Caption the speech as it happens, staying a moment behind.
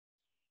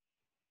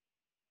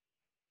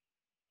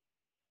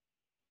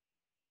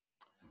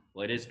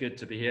Well, it is good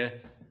to be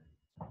here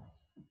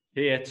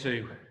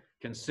to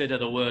consider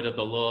the word of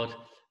the Lord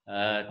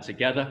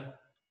together.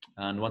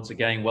 And once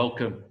again,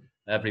 welcome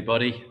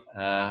everybody.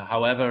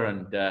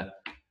 Wherever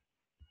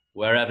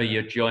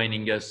you're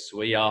joining us,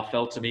 we are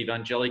Feltham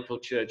Evangelical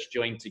Church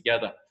joined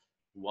together,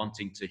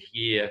 wanting to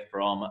hear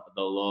from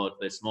the Lord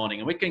this morning.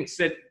 And we're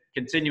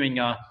continuing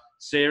our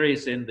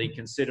series in the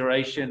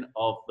consideration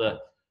of the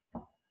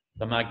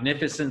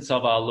magnificence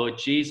of our Lord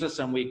Jesus,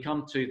 and we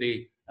come to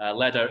the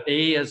letter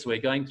E as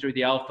we're going through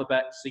the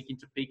alphabet, seeking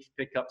to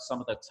pick up some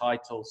of the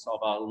titles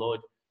of our Lord.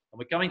 And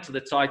we're coming to the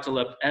title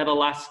of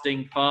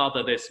Everlasting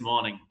Father this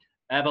morning.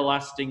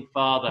 Everlasting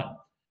Father.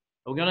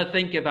 We're going to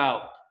think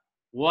about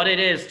what it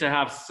is to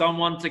have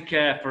someone to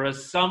care for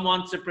us,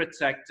 someone to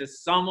protect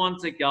us, someone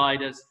to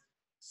guide us,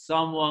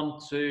 someone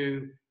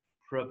to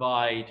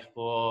provide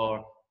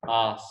for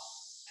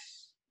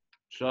us.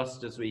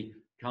 Just as we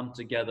come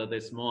together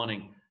this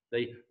morning,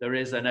 there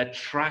is an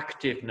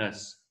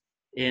attractiveness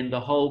in the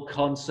whole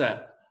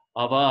concept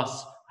of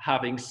us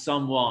having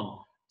someone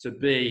to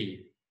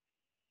be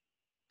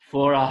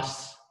for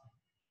us.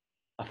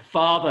 A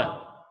father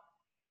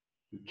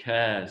who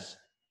cares,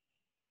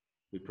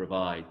 who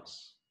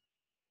provides,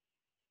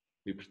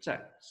 who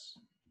protects,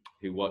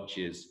 who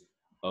watches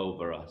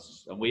over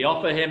us. And we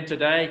offer him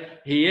today.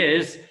 He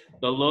is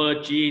the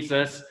Lord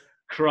Jesus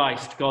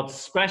Christ, God's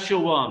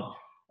special one,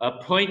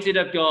 appointed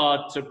of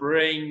God to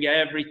bring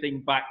everything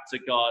back to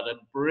God and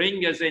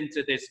bring us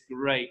into this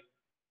great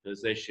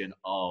position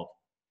of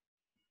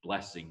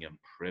blessing and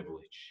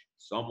privilege.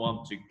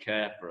 Someone to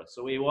care for us.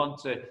 So we want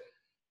to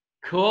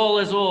call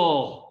us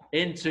all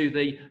into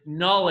the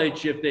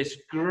knowledge of this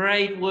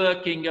great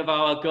working of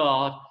our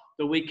God,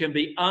 that we can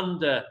be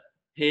under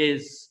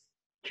his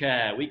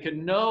care. We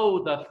can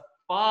know the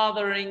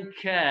fathering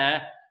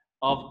care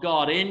of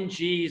God in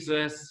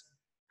Jesus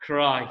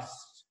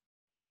Christ.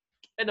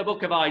 In the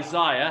book of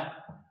Isaiah,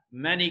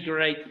 many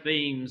great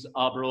themes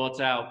are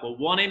brought out, but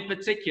one in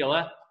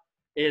particular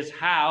is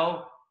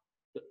how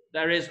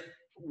there is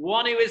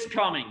one who is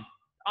coming.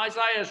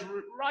 Isaiah is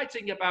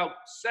writing about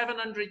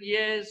 700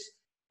 years,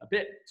 a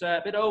bit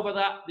over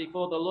that,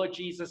 before the Lord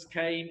Jesus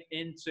came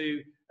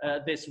into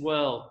this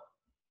world.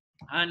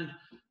 And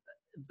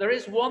there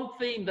is one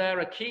theme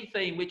there, a key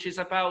theme, which is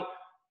about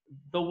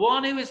the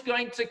one who is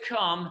going to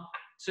come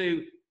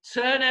to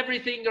turn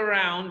everything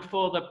around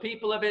for the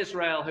people of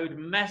Israel who'd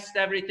messed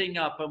everything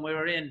up and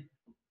were in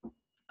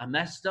a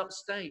messed up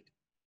state.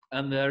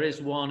 And there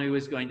is one who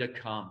is going to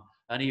come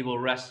and he will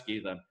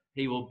rescue them.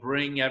 He will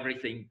bring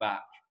everything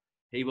back.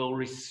 He will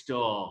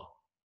restore.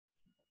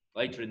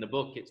 Later in the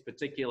book, it's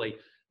particularly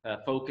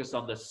focused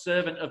on the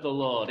servant of the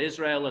Lord.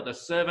 Israel are the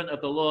servant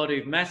of the Lord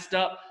who've messed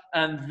up,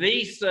 and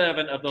the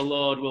servant of the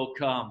Lord will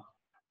come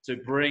to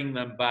bring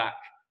them back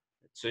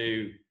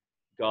to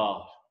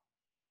God.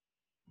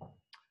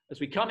 As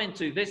we come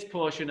into this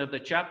portion of the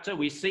chapter,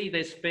 we see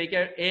this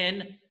figure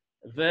in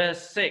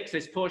verse 6,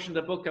 this portion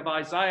of the book of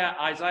Isaiah,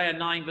 Isaiah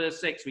 9,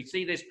 verse 6. We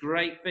see this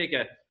great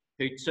figure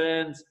who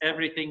turns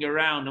everything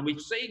around. And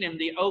we've seen in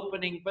the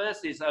opening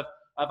verses of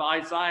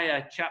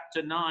Isaiah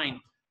chapter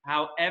 9,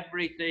 how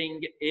everything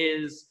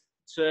is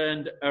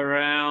turned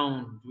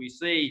around. We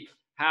see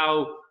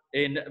how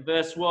in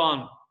verse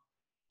 1,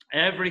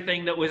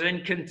 everything that was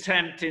in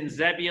contempt in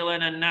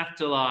Zebulun and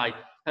Naphtali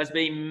has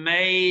been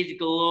made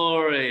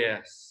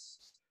glorious.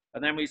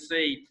 And then we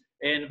see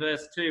in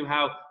verse 2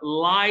 how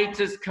light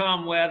has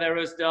come where there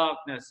was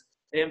darkness.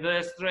 In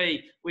verse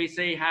 3, we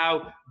see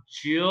how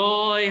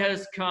joy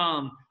has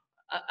come,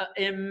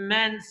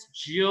 immense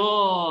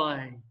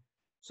joy.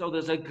 So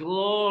there's a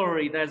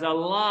glory, there's a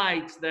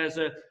light, there's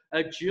a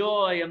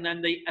joy, and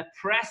then the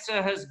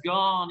oppressor has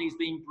gone. He's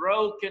been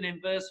broken in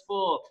verse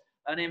 4.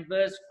 And in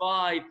verse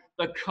 5,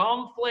 the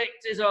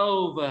conflict is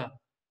over.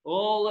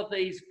 All of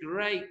these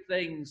great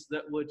things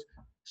that would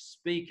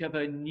speak of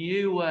a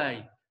new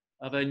way,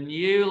 of a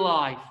new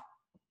life.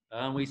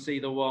 And we see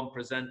the one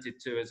presented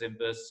to us in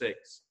verse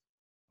 6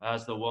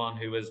 as the one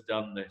who has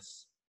done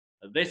this.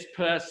 This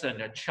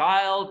person, a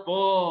child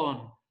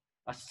born,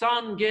 a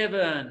son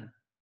given.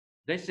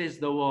 This is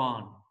the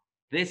one.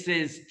 This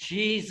is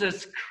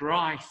Jesus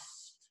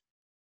Christ.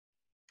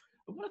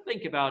 I want to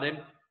think about him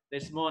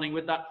this morning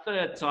with that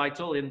third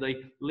title in the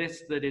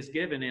list that is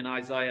given in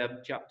Isaiah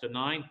chapter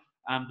 9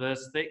 and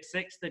verse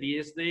 6, that he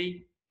is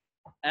the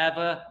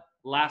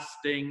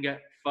everlasting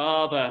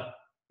Father.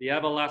 The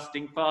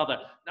everlasting Father.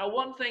 Now,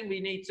 one thing we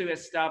need to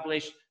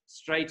establish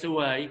straight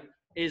away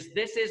is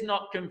this is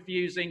not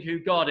confusing who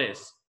God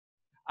is.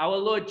 Our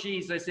Lord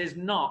Jesus is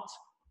not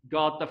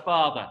God the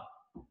Father.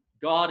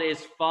 God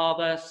is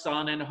Father,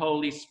 Son, and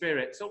Holy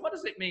Spirit. So what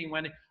does it mean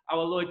when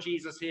our Lord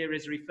Jesus here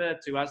is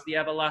referred to as the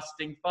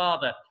everlasting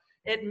Father?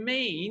 It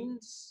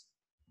means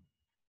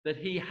that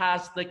he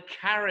has the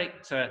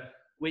character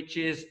which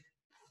is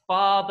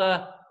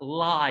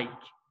father-like.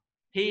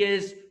 He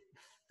is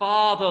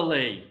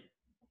fatherly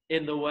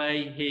in the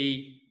way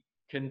he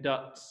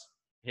conducts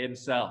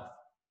himself.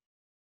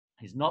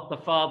 He's not the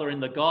Father in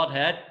the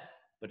Godhead,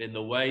 but in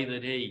the way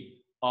that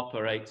he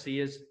operates, he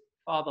is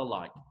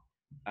father-like.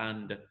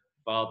 and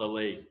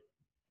fatherly.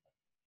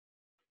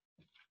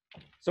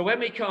 So when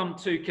we come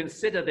to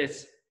consider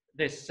this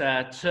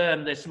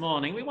term this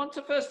morning, we want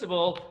to first of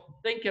all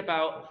think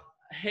about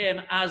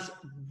him as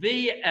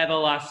the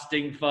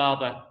everlasting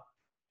Father.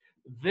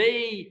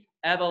 The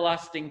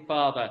everlasting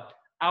Father.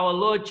 Our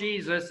Lord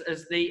Jesus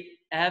as the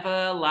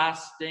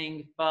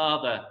everlasting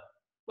Father.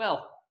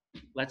 Well,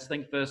 let's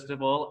think first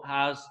of all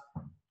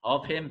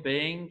of him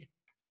being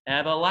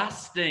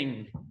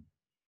everlasting.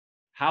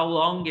 How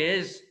long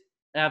is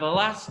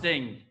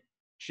everlasting?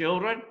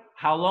 Children,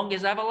 how long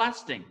is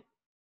everlasting?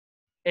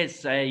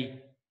 It's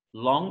a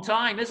long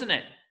time, isn't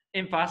it?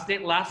 In fact,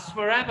 it lasts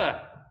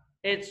forever.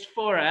 It's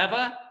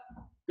forever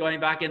going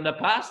back in the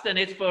past, and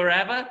it's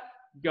forever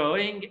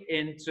going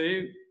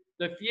into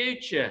the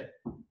future.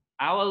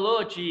 Our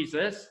Lord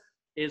Jesus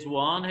is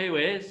one who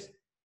is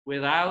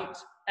without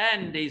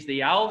end. He's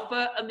the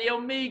Alpha and the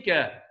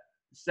Omega,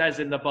 it says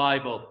in the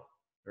Bible.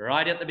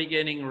 Right at the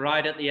beginning,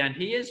 right at the end.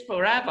 He is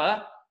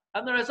forever,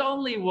 and there is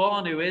only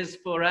one who is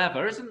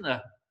forever, isn't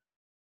there?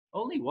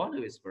 Only one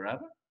who is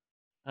forever.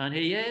 And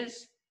he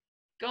is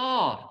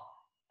God.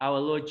 Our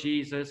Lord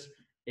Jesus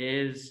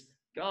is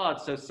God.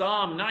 So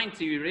Psalm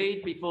 90 we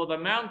read, before the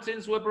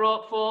mountains were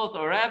brought forth,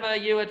 or ever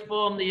you had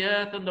formed the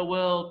earth and the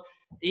world,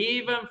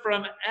 even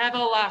from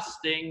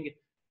everlasting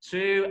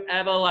to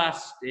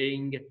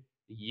everlasting,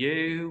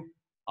 you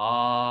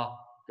are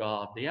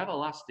God. The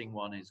everlasting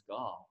one is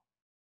God.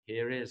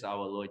 Here is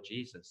our Lord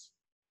Jesus.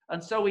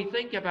 And so we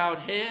think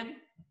about him,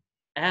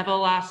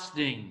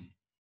 everlasting,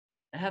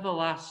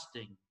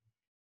 everlasting.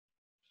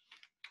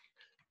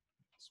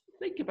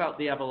 Think about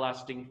the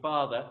everlasting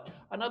Father.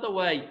 Another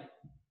way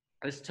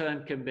this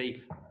term can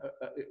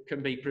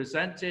be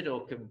presented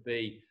or can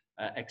be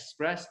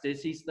expressed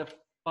is he's the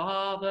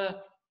Father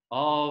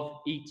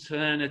of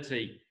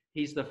eternity.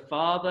 He's the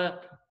Father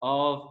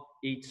of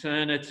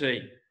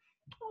eternity.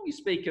 When we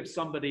speak of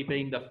somebody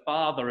being the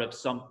father of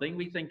something,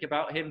 we think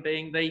about him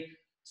being the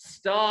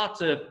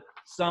start of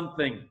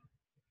something.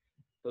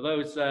 For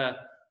those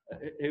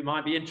who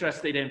might be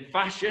interested in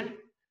fashion,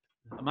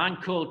 a man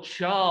called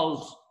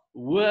Charles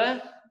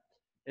Worth,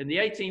 in the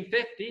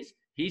 1850s,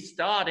 he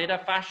started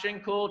a fashion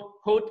called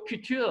haute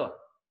couture.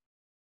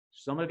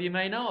 Some of you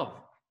may know of.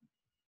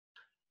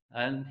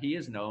 And he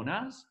is known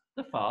as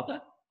the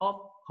father of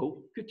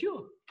haute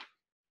couture.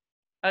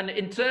 And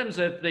in terms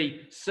of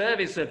the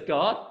service of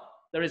God,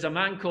 there is a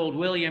man called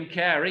William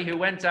Carey who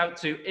went out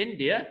to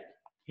India.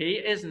 He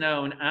is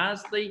known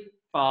as the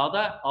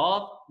father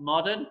of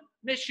modern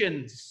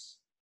missions.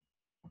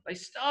 They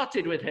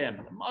started with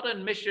him, the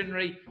modern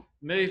missionary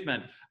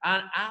movement.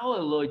 And our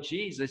Lord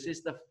Jesus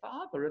is the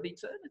Father of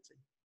eternity.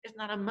 Isn't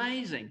that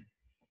amazing?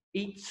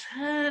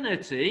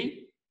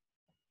 Eternity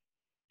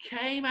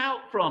came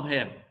out from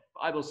him. The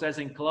Bible says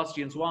in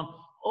Colossians 1,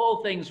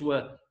 all things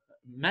were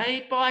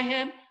made by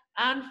him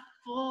and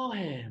for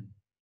him.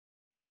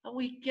 And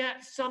we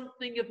get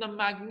something of the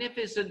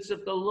magnificence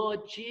of the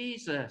Lord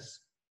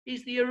Jesus.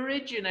 He's the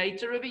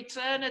originator of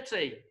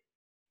eternity.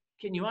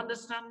 Can you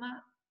understand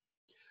that?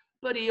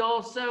 But he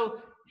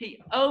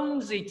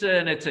owns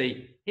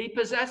eternity. He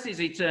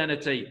possesses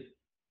eternity.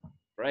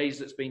 Phrase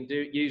that's been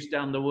used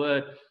down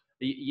the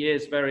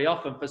years very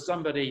often for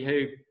somebody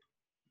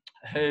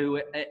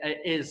who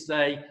is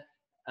a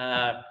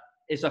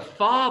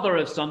father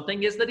of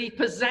something is that he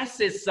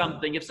possesses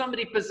something. If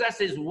somebody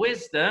possesses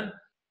wisdom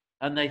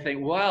and they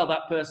think, wow,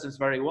 that person's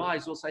very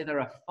wise, we'll say they're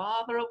a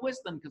father of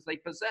wisdom because they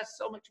possess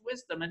so much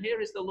wisdom. And here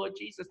is the Lord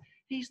Jesus.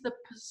 He's the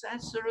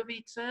possessor of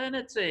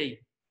eternity.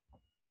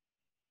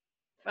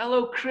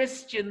 Fellow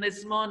Christian,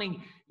 this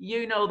morning,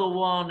 you know the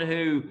one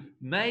who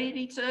made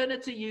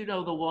eternity. You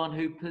know the one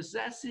who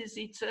possesses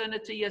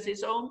eternity as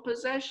his own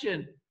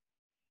possession.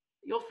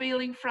 You're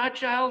feeling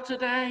fragile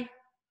today,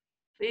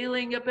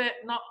 feeling a bit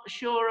not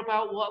sure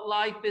about what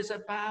life is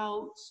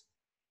about,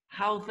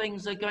 how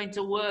things are going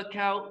to work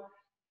out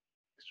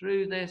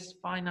through this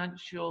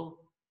financial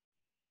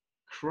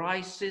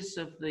crisis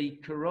of the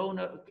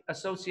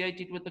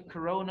associated with the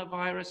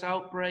coronavirus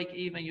outbreak,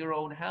 even your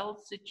own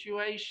health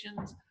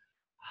situations.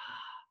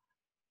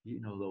 You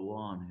know the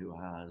one who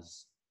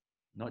has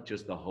not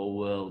just the whole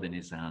world in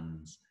his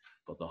hands,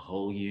 but the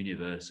whole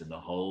universe and the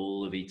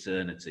whole of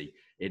eternity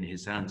in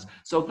his hands.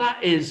 So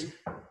that is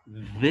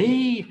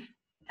the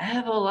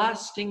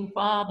everlasting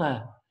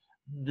Father,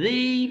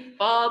 the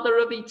Father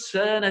of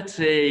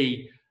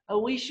eternity.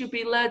 And we should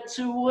be led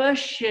to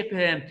worship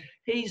him.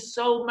 He's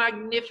so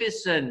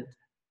magnificent.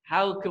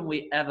 How can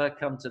we ever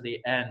come to the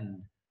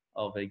end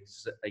of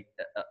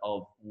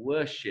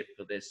worship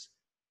for this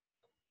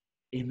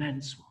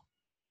immense one?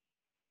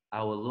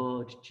 Our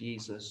Lord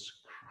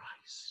Jesus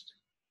Christ,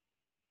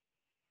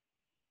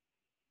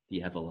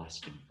 the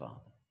everlasting Father.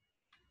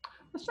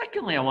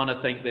 Secondly, I want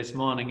to think this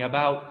morning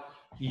about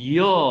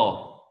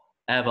your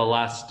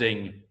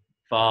everlasting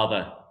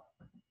Father.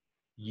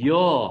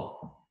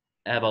 Your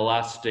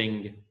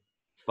everlasting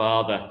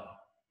Father.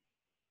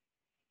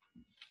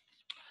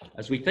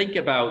 As we think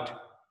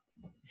about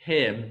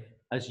him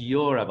as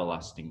your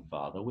everlasting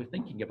Father, we're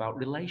thinking about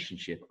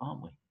relationship,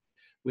 aren't we?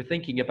 we're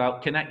thinking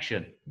about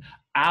connection.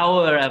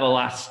 Our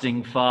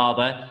everlasting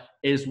Father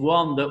is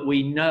one that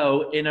we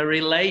know in a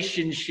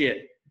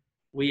relationship.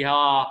 We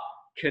are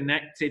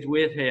connected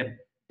with him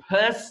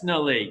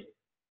personally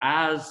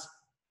as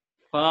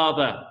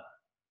Father.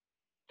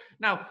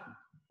 Now,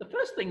 the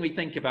first thing we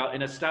think about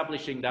in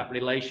establishing that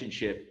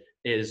relationship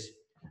is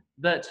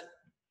that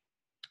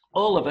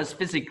all of us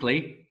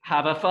physically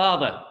have a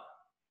father.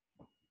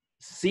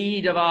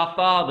 Seed of our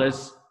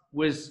fathers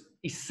was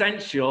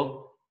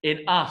essential in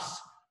us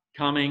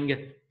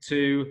coming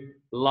to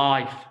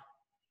life.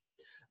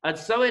 And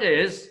so it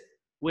is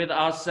with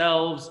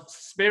ourselves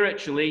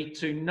spiritually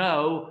to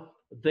know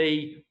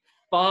the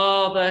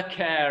Father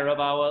care of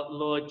our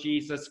Lord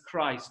Jesus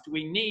Christ.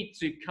 We need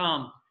to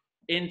come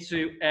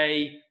into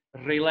a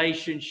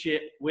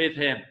relationship with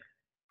him.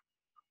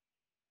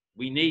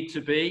 We need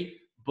to be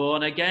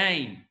born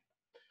again.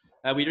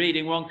 We read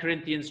in 1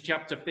 Corinthians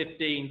chapter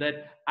 15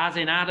 that as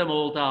in Adam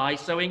all die,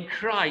 so in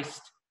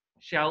Christ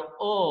shall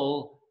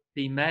all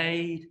be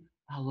made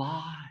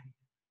alive.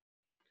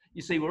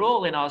 You see, we're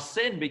all in our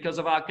sin because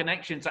of our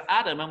connection to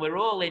Adam, and we're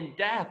all in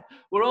death.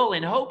 We're all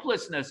in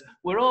hopelessness.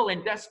 We're all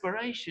in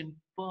desperation.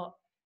 But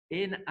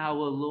in our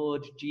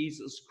Lord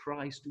Jesus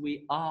Christ,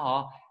 we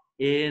are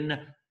in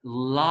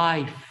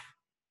life.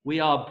 We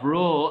are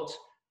brought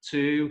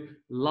to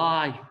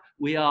life.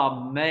 We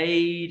are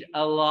made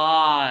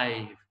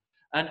alive.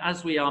 And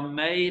as we are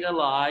made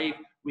alive,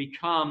 we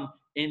come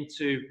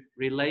into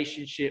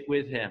relationship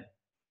with him.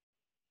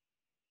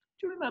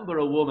 Do you remember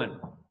a woman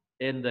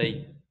in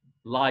the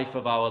life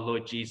of our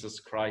Lord Jesus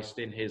Christ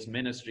in his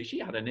ministry? She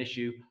had an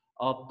issue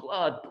of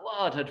blood.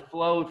 Blood had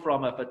flowed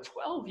from her for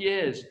 12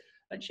 years,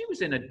 and she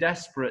was in a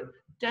desperate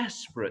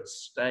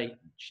state.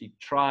 She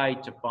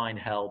tried to find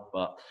help,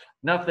 but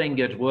nothing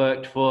had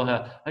worked for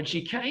her. And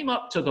she came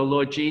up to the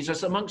Lord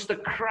Jesus amongst the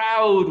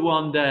crowd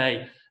one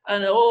day,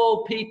 and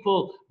all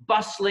people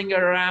bustling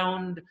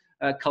around,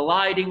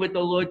 colliding with the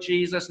Lord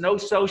Jesus, no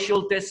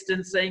social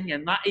distancing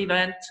in that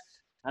event,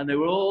 and they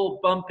were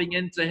all bumping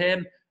into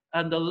him,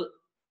 and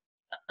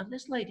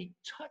this lady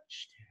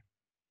touched him,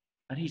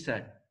 and he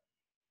said,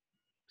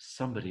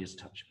 somebody has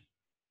touched me.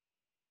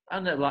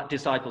 And the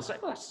disciples say,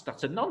 well,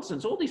 that's a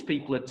nonsense. All these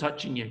people are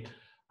touching you.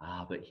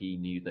 But he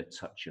knew the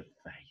touch of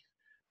faith.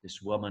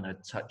 This woman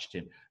had touched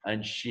him,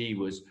 and she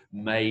was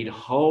made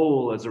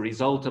whole as a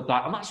result of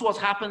that. And that's what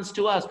happens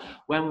to us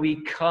when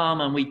we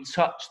come and we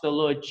touch the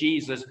Lord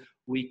Jesus.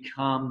 We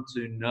come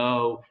to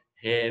know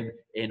him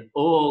in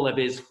all of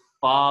his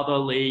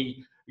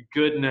fatherly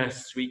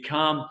goodness. We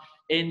come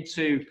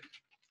into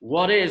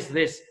what is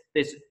this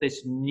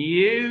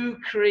new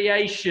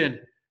creation.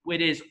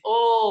 It is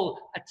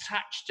all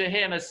attached to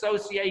him,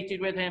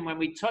 associated with him. When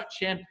we touch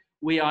him,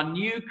 we are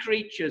new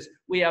creatures.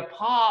 We are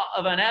part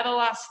of an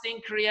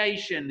everlasting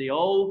creation. The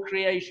old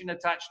creation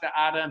attached to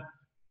Adam,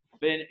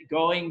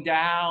 going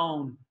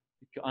down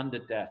under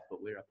death,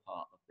 but we're a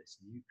part of this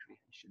new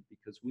creation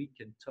because we're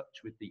in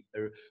touch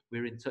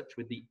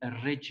with the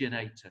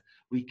originator.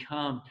 We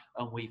come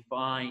and we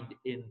find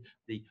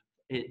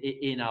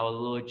in our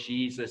Lord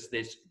Jesus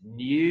this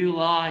new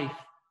life.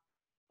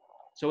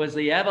 So as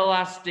the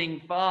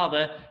everlasting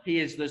Father, he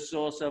is the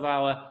source of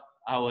our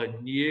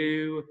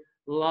new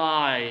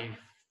life.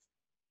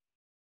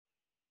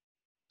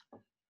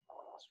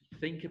 As we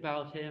think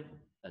about him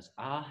as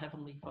our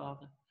Heavenly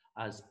Father,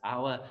 as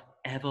our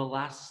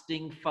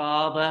everlasting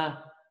Father,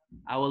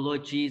 our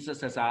Lord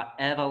Jesus as our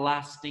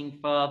everlasting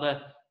Father,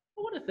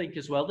 I want to think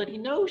as well that he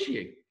knows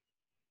you.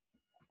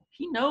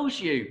 He knows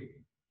you.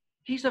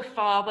 He's a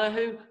Father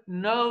who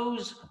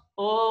knows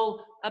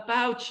all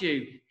about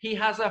you. He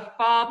has a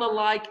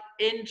father-like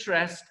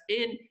interest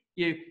in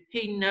you.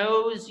 He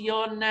knows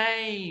your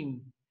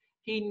name.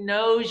 He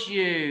knows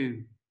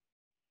you.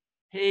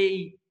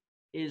 He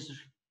is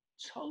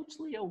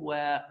totally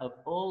aware of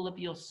all of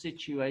your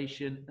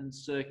situation and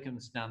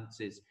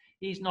circumstances.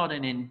 He's not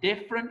an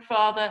indifferent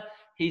Father.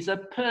 He's a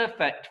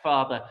perfect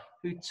Father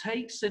who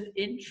takes an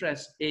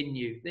interest in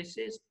you. This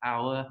is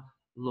our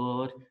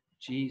Lord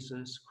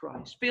Jesus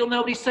Christ. Feel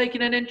nobody's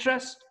taking an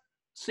interest?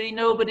 See,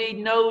 nobody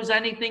knows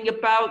anything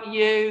about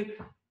you.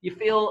 You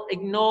feel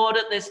ignored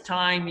at this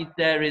time.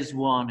 There is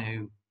one who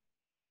knows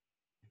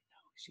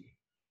you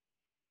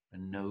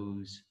and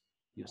knows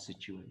your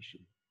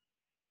situation.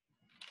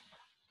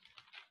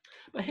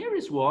 But here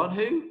is one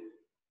who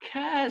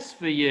cares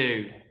for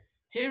you.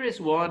 Here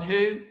is one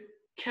who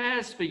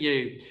cares for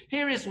you.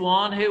 Here is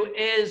one who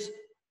is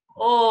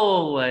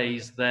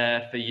always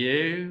there for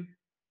you.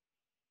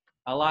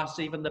 Alas,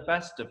 even the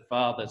best of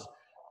fathers,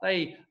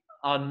 they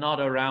are not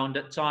around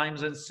at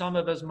times, and some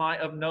of us might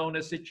have known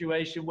a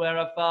situation where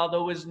a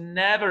father was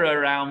never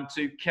around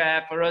to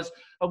care for us,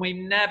 and we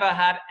never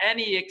had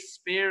any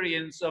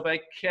experience of a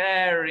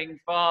caring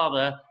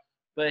father.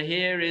 But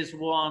here is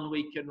one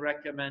we can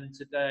recommend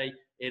today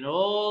in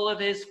all of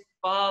his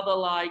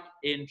father-like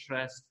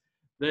interest,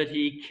 that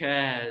he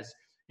cares.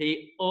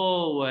 He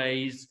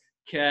always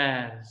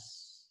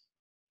cares.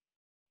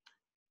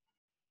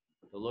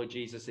 The Lord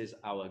Jesus is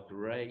our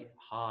great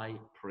high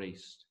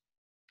priest.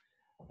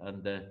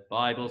 And the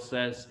Bible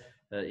says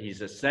that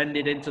he's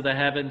ascended into the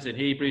heavens in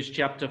Hebrews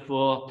chapter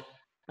 4.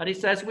 And he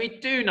says, we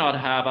do not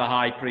have a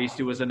high priest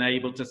who was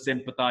unable to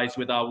sympathize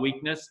with our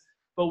weakness,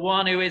 but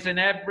one who is in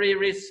every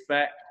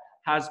respect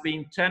has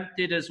been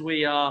tempted as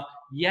we are,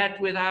 yet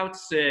without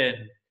sin.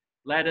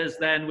 Let us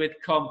then with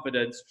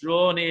confidence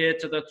draw near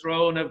to the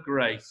throne of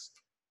grace,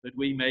 that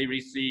we may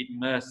receive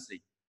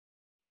mercy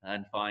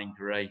and find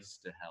grace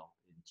to help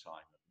in time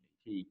of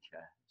need. He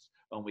cares.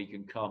 And we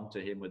can come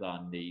to him with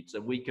our needs,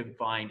 and we can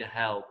find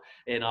help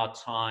in our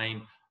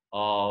time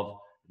of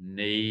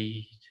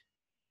need.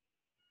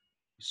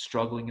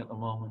 Struggling at the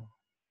moment?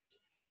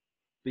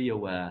 Be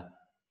aware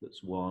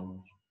that's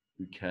one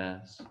who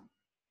cares.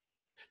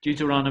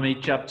 Deuteronomy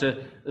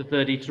chapter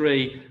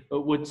 33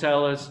 would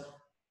tell us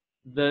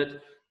that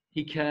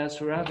he cares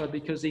forever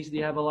because he's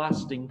the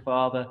everlasting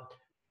Father.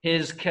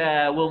 His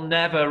care will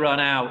never run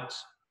out.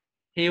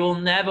 He will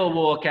never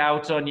walk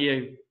out on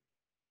you.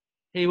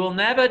 He will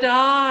never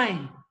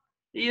die.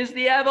 He is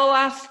the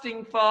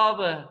everlasting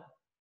Father.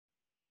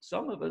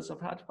 Some of us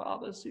have had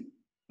fathers who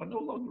are no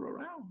longer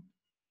around,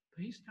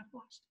 but he's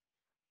everlasting.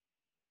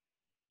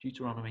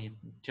 Deuteronomy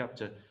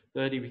chapter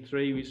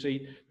 33, we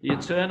see the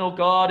eternal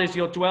God is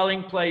your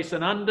dwelling place,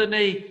 and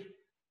underneath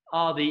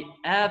are the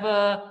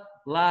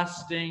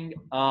everlasting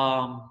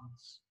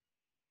arms,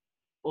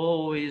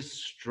 always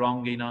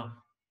strong enough,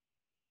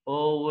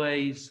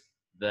 always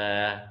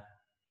there,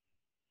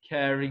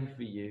 caring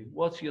for you.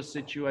 What's your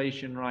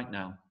situation right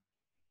now?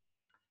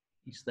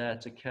 He's there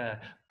to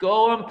care.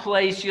 Go and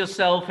place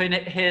yourself in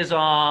his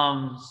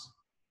arms.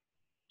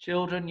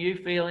 Children, you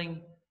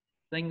feeling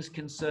things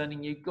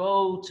concerning you,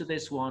 go to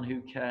this one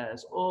who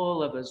cares.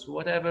 All of us,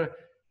 whatever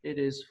it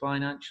is,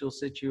 financial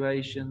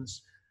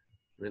situations,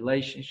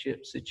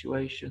 relationship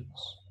situations,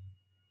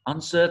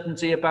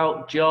 uncertainty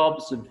about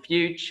jobs and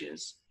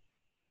futures,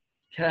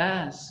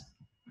 cares.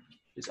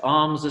 His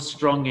arms are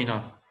strong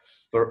enough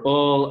for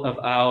all of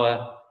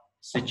our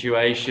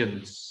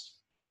situations.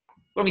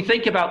 When we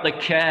think about the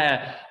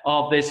care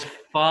of this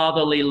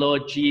fatherly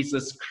Lord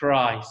Jesus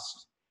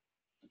Christ,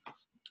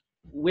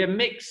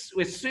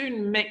 we're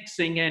soon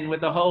mixing in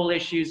with the whole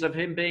issues of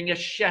him being a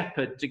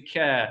shepherd to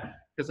care,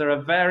 because there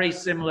are very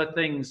similar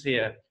things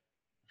here.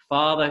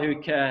 Father who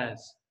cares.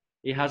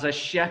 He has a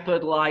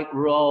shepherd-like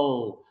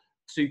role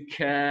to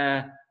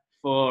care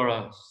for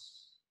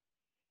us.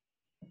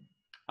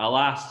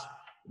 Alas,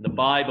 in the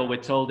Bible, we're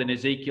told in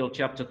Ezekiel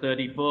chapter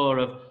 34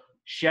 of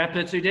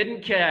shepherds who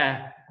didn't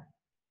care.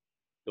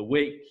 The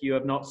weak you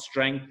have not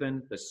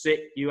strengthened, the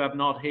sick you have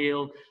not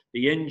healed,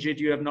 the injured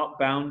you have not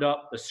bound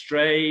up, the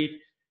strayed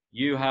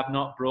you have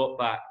not brought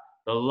back,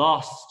 the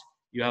lost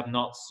you have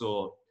not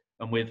sought,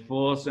 and with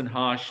force and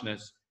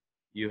harshness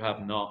you have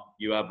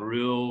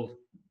ruled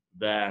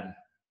them.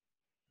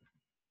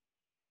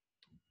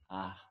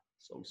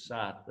 So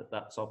sad that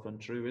that's often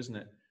true, isn't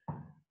it?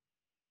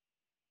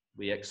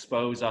 We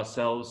expose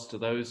ourselves to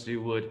those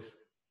who would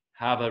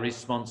have a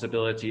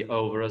responsibility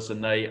over us,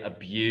 and they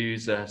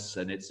abuse us,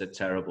 and it's a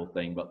terrible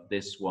thing, but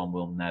this one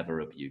will never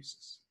abuse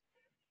us.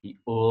 He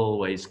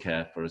always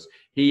cares for us.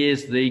 He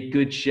is the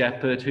good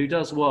shepherd who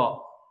does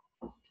what?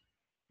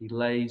 He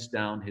lays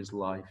down his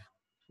life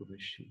for the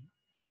sheep.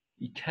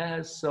 He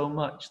cares so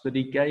much that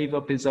he gave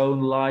up his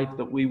own life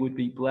that we would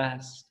be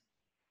blessed.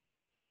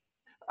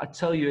 I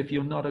tell you, if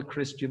you're not a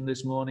Christian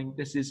this morning,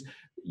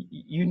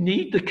 you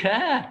need the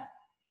care.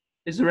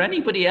 Is there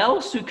anybody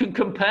else who can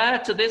compare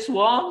to this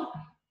one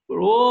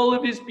for all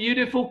of his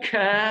beautiful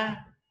care?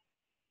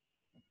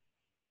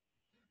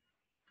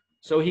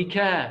 So he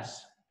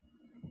cares.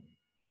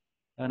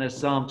 And as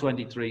Psalm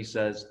 23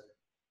 says,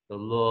 the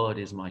Lord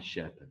is my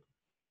shepherd,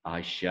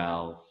 I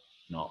shall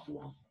not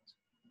want.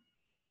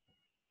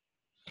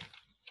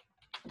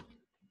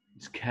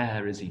 His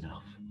care is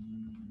enough.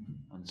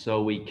 And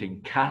so we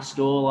can cast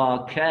all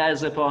our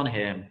cares upon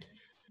him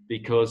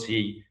because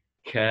he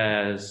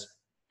cares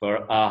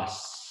for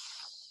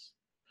us.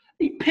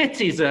 He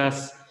pities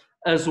us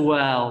as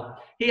well.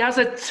 He has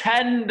a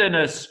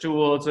tenderness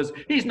towards us.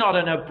 He's not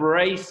an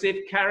abrasive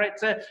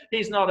character.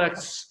 He's not a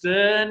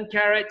stern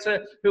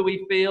character who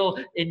we feel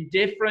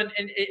indifferent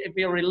and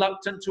feel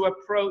reluctant to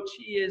approach.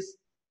 He is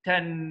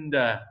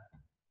tender.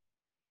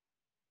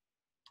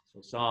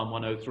 So Psalm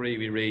 103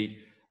 we read,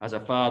 as a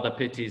father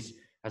pities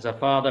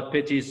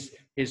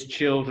his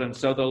children,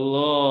 so the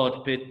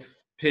Lord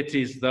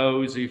pities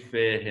those who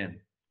fear him.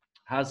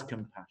 Has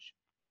compassion,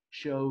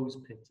 shows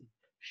pity,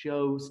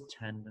 shows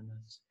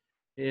tenderness.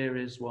 Here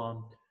is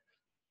one,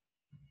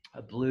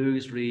 a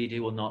blues reed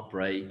he will not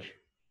break,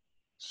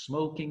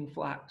 smoking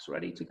flax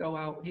ready to go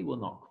out, he will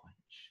not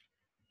quench.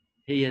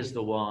 He is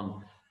the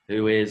one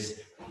who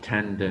is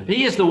tender.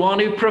 He is the one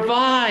who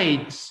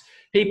provides.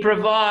 He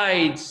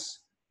provides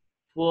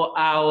for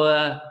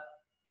our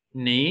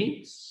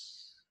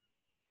needs.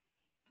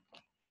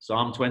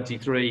 Psalm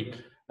 23,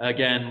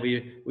 again,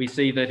 we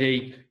see that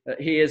he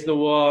is the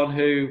one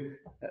who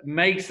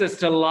makes us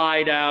to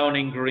lie down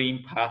in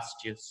green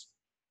pastures,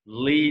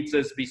 leads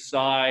us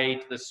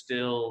beside the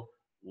still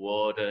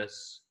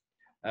waters,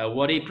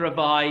 What he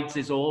provides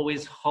is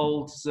always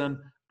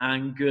wholesome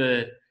and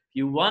good. If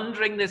you're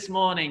wondering this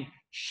morning,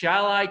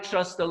 shall I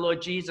trust the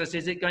Lord Jesus?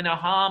 Is it going to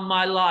harm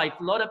my life?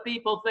 A lot of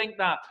people think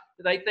that.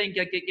 They think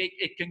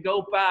it can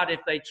go bad if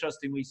they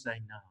trust him. We say,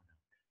 no.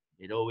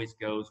 It always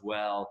goes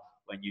well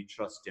when you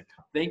trust him.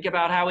 Think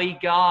about how he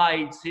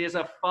guides. Here's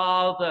a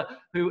father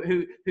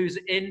who's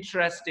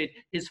interested.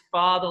 His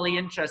fatherly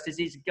interest is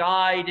he's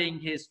guiding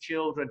his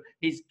children.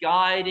 He's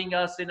guiding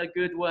us in a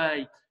good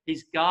way.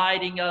 He's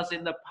guiding us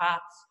in the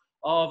paths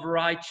of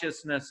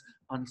righteousness.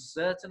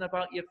 Uncertain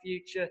about your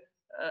future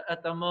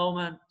at the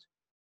moment?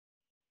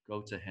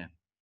 Go to him.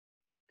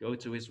 Go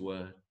to his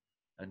word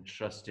and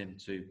trust him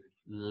to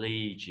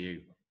lead you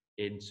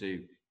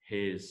into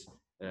his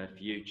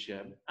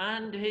future.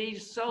 And he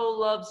so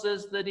loves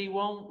us that he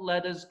won't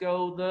let us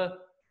go the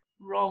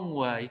wrong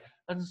way.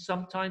 And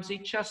sometimes he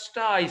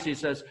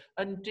chastises us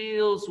and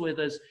deals with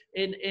us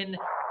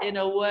in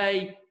a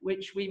way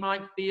which we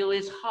might feel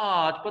is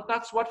hard. But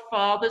that's what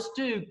fathers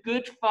do.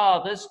 Good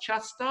fathers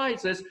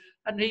chastise us.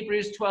 And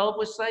Hebrews 12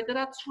 will say that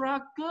that's for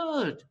our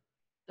good.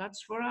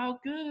 That's for our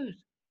good.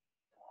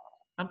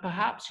 And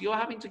perhaps you're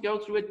having to go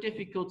through a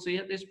difficulty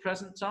at this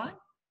present time.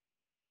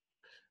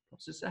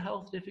 Perhaps it's a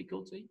health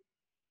difficulty.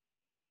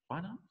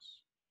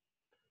 Finance.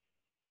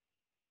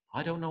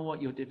 I don't know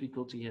what your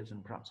difficulty is,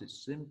 and perhaps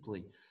it's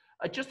simply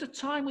just a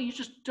time where you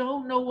just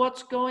don't know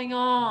what's going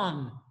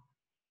on.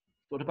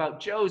 Thought about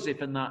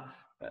Joseph and that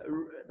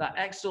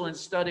excellent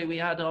study we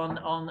had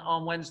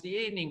on Wednesday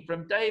evening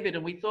from David,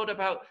 and we thought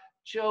about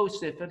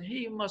Joseph, and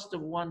he must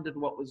have wondered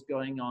what was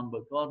going on,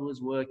 but God was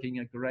working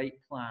a great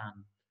plan.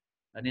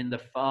 And in the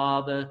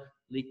fatherly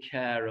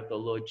care of the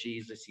Lord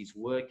Jesus, he's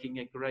working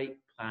a great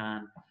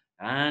plan.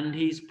 And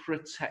he's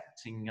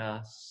protecting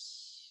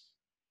us.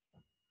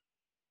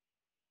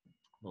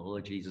 The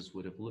Lord Jesus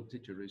would have looked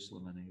at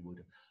Jerusalem and he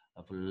would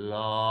have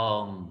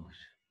longed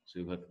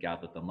to have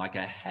gathered them. Like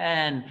a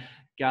hen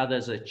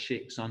gathers her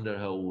chicks under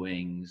her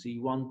wings. He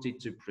wanted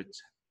to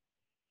protect.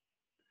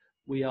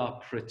 We are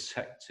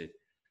protected.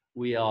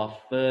 We are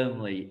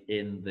firmly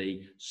in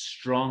the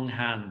strong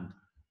hand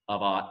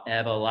of our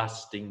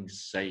everlasting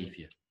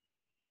Savior.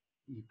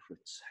 He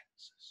protects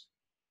us.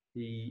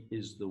 He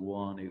is the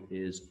one who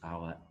is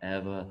our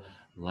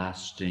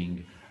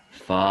everlasting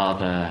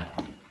Father.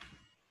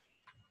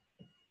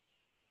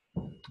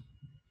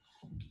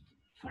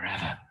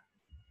 Forever.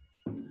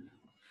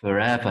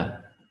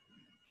 Forever.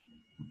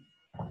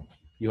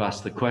 You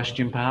ask the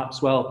question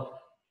perhaps, well,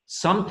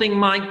 something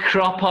might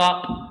crop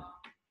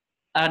up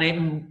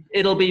and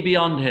it'll be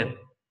beyond him.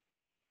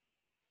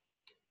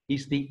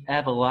 He's the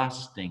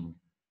everlasting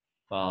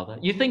Father.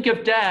 You think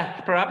of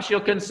death. Perhaps you're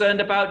concerned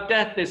about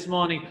death this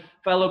morning,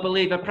 fellow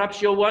believer.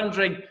 Perhaps you're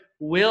wondering,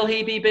 will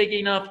he be big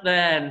enough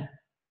then?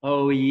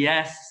 Oh,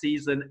 yes,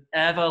 he's an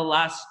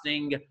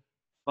everlasting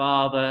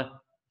Father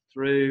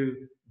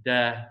through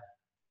death.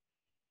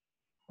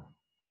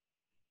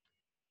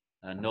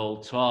 And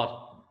Noel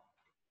Todd,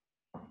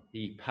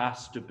 he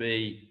passed to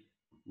be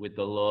with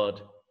the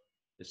Lord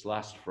this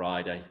last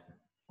Friday,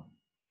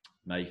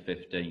 May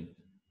 15th.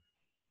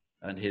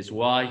 And his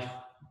wife,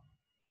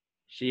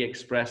 she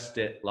expressed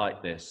it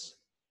like this.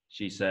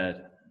 She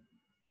said,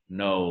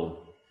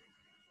 Noel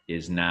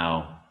is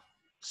now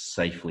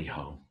safely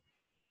home.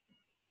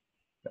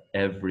 For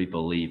every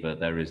believer,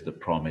 there is the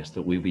promise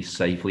that we'll be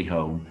safely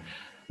home.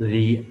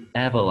 The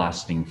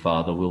everlasting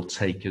Father will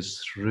take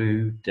us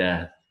through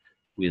death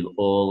with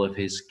all of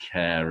his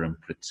care and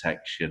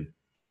protection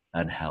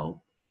and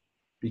help.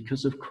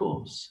 Because, of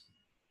course,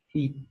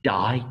 he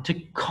died to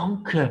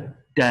conquer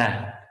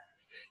death.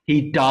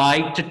 He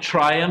died to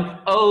triumph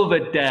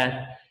over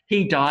death.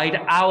 He died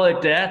our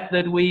death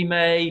that we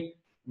may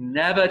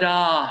never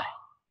die.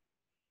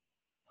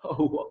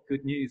 Oh, what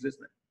good news,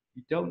 isn't it?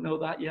 You don't know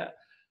that yet?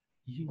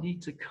 You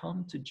need to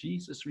come to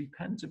Jesus,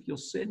 repent of your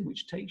sin,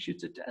 which takes you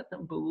to death,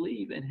 and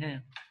believe in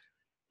him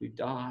who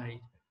died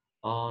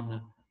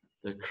on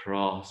the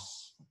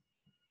cross.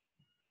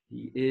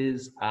 He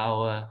is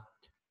our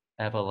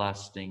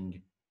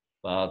everlasting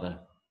Father.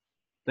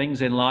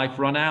 Things in life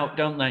run out,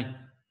 don't they?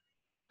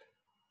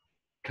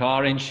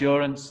 Car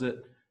insurance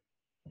that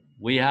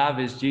we have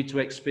is due to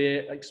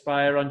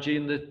expire on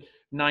June the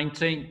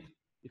 19th.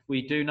 If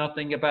we do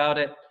nothing about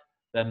it,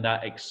 then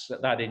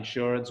that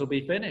insurance will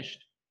be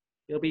finished.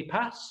 It'll be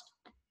past,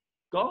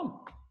 gone.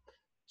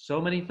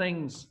 So many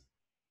things,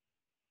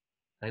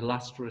 they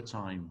last for a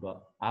time,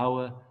 but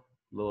our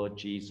Lord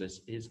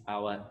Jesus is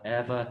our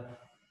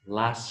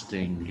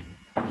everlasting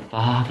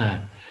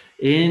Father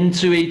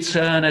into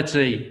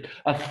eternity,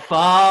 a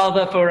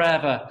Father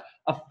forever,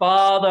 a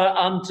Father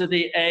unto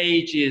the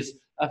ages,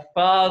 a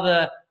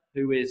Father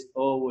who is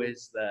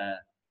always there,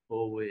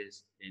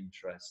 always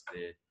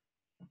interested,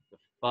 the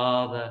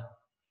Father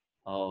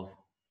of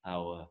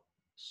our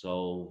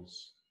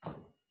souls.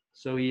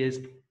 So he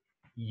is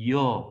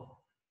your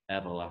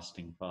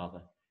everlasting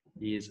Father.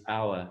 He is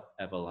our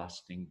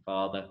everlasting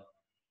Father.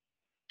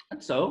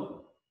 And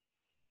so,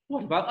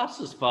 what about us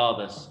as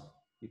fathers?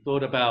 We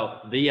thought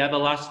about the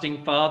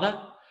everlasting Father.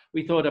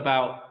 We thought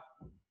about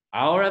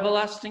Our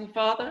everlasting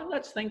Father?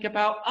 Let's think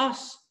about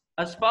us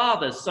as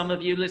fathers. Some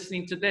of you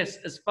listening to this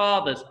as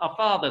fathers are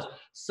fathers.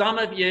 Some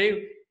of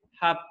you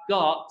have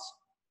got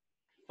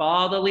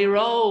fatherly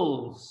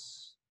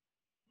roles.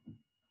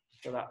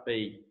 Shall that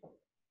be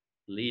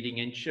leading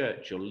in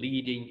church or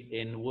leading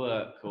in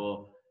work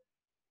or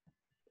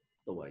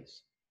other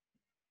ways?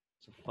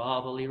 It's a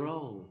fatherly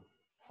role.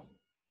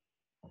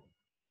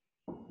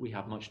 We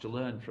have much to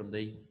learn from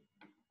the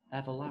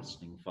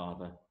everlasting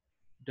Father,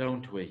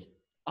 don't we?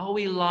 Are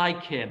we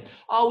like him?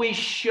 Are we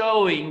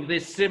showing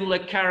this similar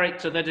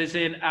character that is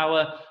in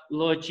our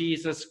Lord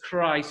Jesus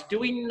Christ? Do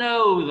we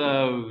know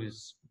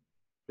those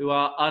who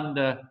are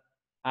under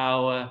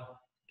our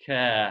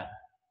care?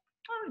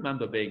 I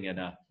remember being in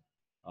a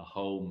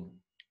home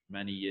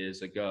many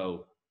years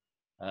ago,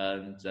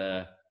 and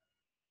I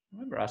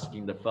remember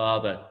asking the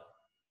father,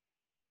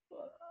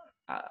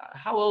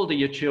 how old are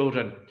your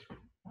children?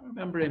 I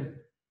remember him,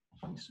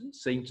 he didn't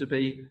seem to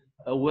be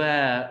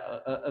aware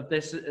of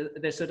this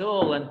at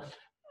all, and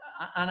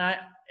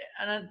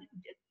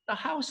the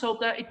household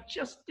there, it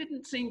just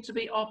didn't seem to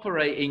be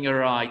operating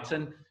right,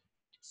 and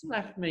just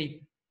left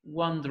me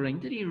wondering,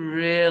 did he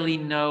really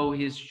know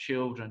his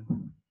children?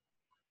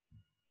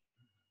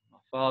 My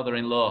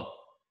father-in-law,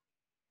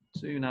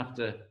 soon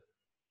after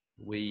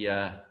we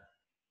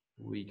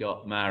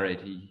got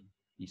married,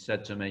 he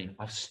said to me,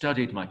 I've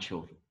studied my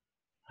children.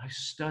 I've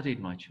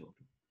studied my children.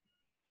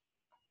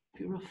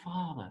 If you're a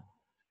father,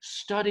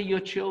 study your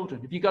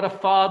children. If you've got a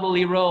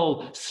fatherly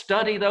role,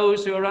 study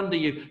those who are under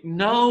you.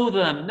 Know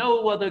them.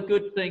 Know what the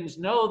good things,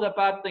 know the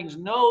bad things,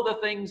 know the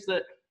things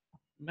that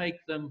make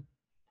them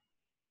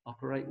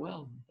operate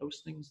well,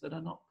 those things that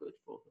are not good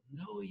for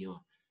them. Know your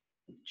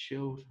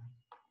children.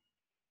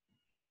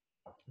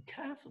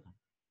 Care for them.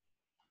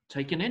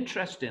 Take an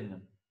interest in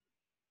them.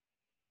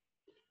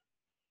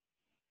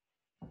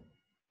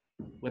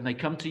 When they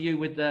come to you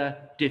with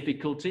their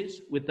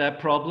difficulties, with their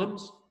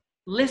problems,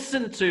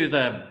 listen to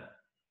them.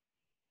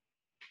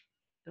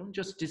 Don't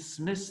just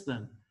dismiss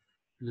them.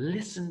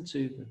 Listen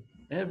to them.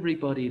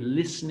 Everybody,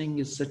 listening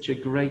is such a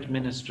great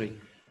ministry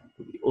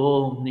that we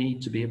all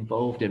need to be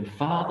involved in.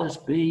 Fathers,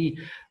 be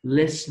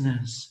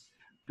listeners.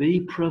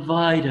 Be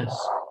providers.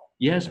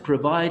 Yes,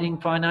 providing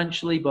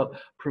financially,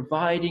 but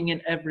providing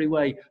in every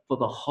way for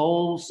the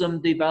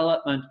wholesome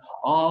development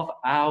of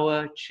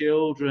our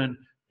children,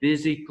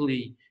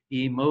 physically,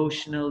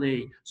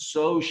 emotionally,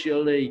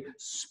 socially,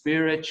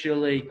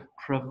 spiritually,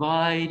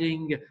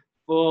 providing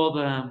for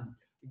them,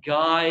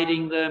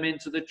 guiding them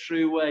into the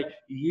true way.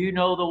 You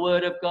know the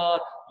Word of God.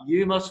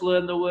 You must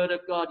learn the Word of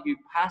God. You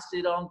pass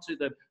it on to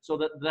them so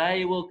that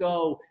they will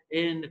go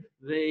in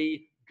the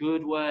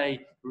good way,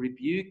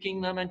 rebuking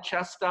them and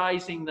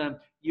chastising them.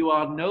 You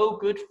are no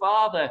good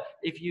father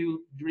if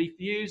you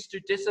refuse to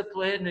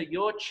discipline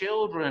your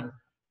children.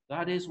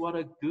 That is what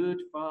a good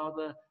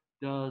father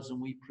does,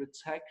 and we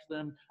protect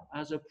them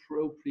as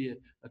appropriate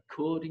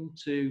according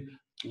to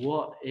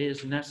what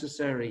is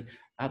necessary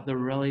at the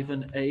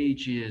relevant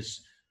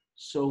ages.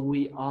 So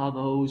we are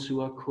those who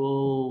are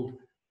called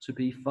to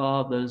be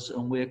fathers,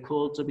 and we're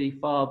called to be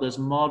fathers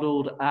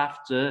modeled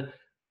after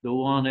the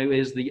one who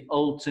is the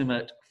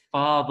ultimate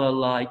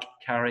father-like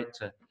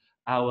character,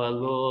 our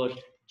Lord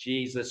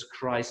Jesus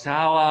Christ.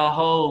 How our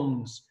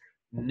homes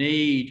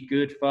need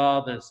good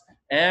fathers.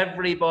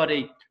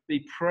 Everybody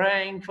be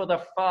praying for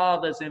the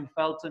fathers in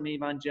Feltham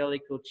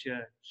Evangelical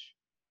Church.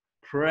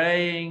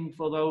 Praying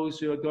for those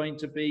who are going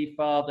to be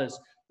fathers,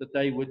 that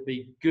they would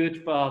be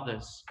good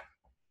fathers.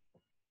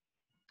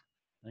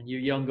 And you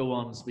younger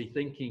ones, be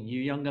thinking,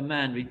 you younger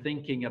men, be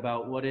thinking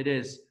about what it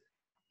is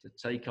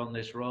to take on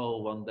this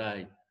role one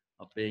day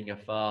of being a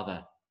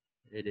father.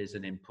 It is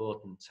an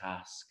important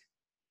task.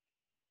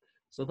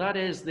 So that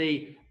is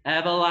the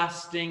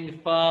everlasting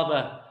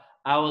Father,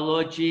 our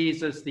Lord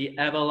Jesus, the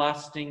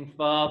everlasting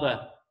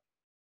Father.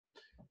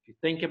 If you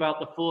think about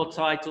the four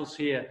titles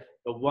here,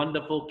 the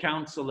Wonderful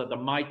Counselor, the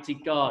Mighty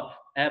God,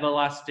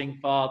 Everlasting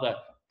Father,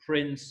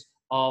 Prince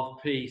of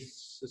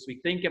Peace. As we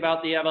think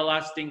about the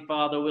everlasting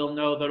Father, we'll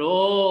know that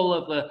all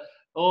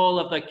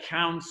of the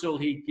counsel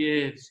he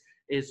gives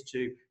is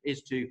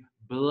to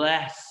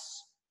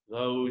bless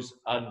those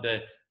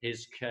under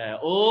his care.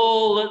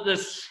 All of the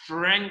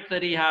strength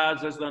that he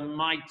has as the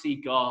mighty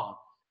God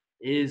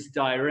is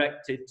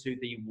directed to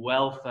the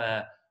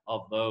welfare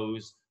of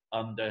those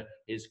under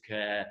his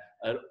care.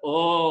 And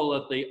all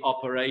of the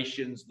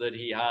operations that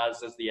he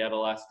has as the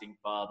everlasting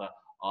Father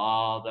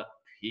are that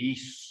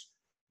peace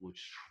would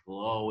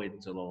flow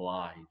into the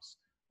lives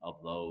of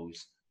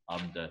those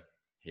under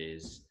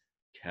his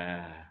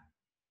care.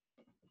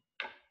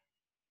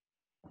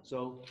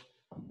 So,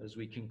 as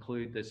we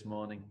conclude this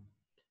morning,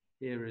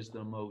 here is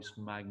the most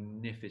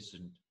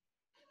magnificent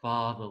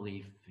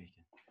fatherly figure.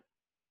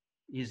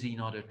 Is he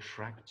not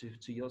attractive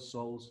to your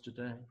souls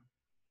today?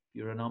 If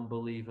you're an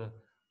unbeliever,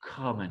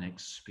 come and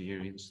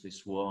experience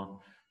this one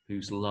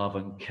whose love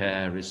and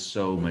care is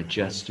so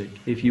majestic.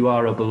 If you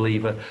are a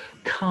believer,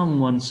 come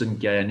once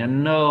again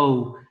and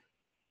know,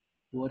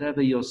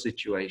 whatever your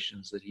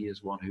situations, that he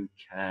is one who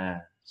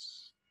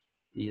cares.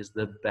 He is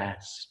the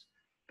best,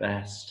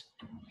 best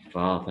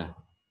Father.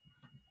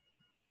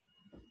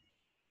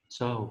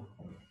 So,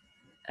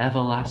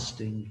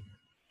 everlasting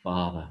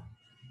Father,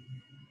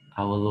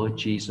 our Lord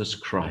Jesus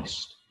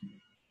Christ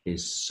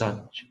is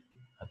such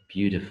a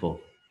beautiful,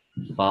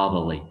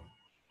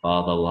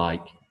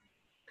 father-like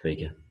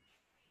figure.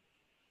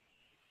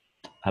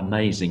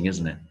 Amazing,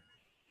 isn't it,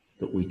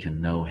 that we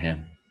can know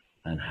him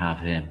and have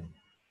him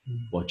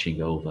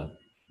watching over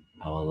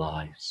our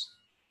lives.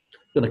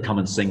 I'm going to come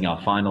and sing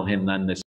our final hymn then this